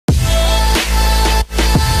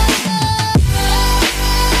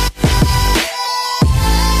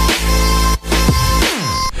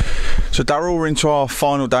So Darrell, we're into our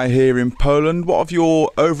final day here in Poland. What have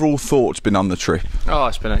your overall thoughts been on the trip? Oh,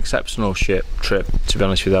 it's been an exceptional trip, to be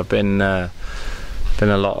honest with you. I've been a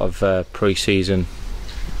lot of pre-season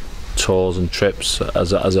tours and trips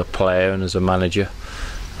as a player and as a manager.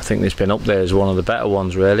 I think it's been up there as one of the better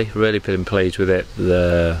ones, really been pleased with it.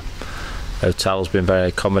 The hotel's been very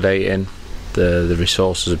accommodating, the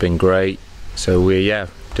resources have been great, so we're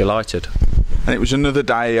delighted. And it was another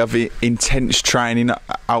day of intense training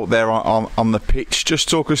out there on the pitch. Just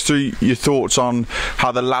talk us through your thoughts on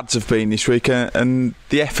how the lads have been this week and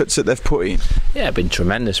the efforts that they've put in. Yeah, it's been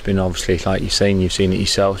tremendous. It's been, obviously, like you've seen it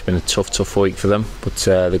yourself, it's been a tough week for them, but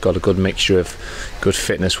they've got a good mixture of good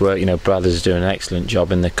fitness work. You know, Brothers is doing an excellent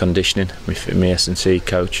job in the conditioning, my S&C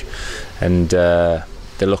coach, and they're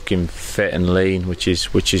looking fit and lean, which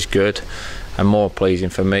is good. And more pleasing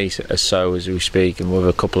for me, so as we speak, and with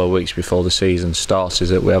a couple of weeks before the season starts, is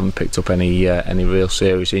that we haven't picked up any real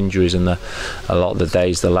serious injuries, and a lot of the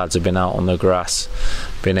days the lads have been out on the grass,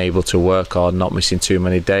 been able to work hard, not missing too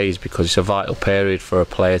many days, because it's a vital period for a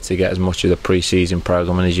player to get as much of the pre-season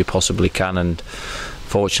programming as you possibly can, and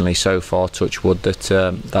fortunately so far, touch wood,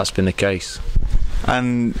 that's been the case.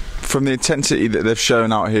 And from the intensity that they've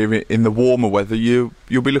shown out here in the warmer weather, you'll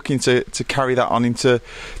be looking to carry that on into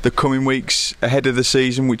the coming weeks ahead of the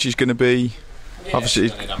season, which is going to be, obviously,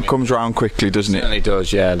 it comes around quickly, doesn't it? It certainly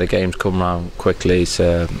does, yeah. The games come around quickly. It's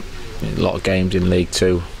a lot of games in League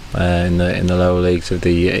Two, in the lower leagues of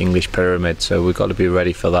the English pyramid, so we've got to be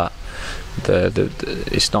ready for that.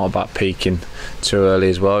 It's not about peaking too early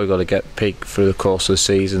as well. We've got to get peak through the course of the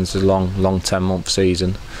season. It's a long 10-month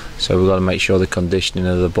season, so we've got to make sure the conditioning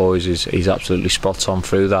of the boys is absolutely spot on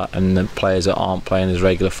through that, and the players that aren't playing as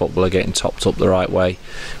regular football are getting topped up the right way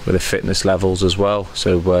with the fitness levels as well,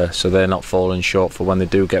 so they're not falling short for when they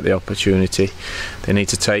do get the opportunity. They need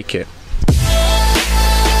to take it.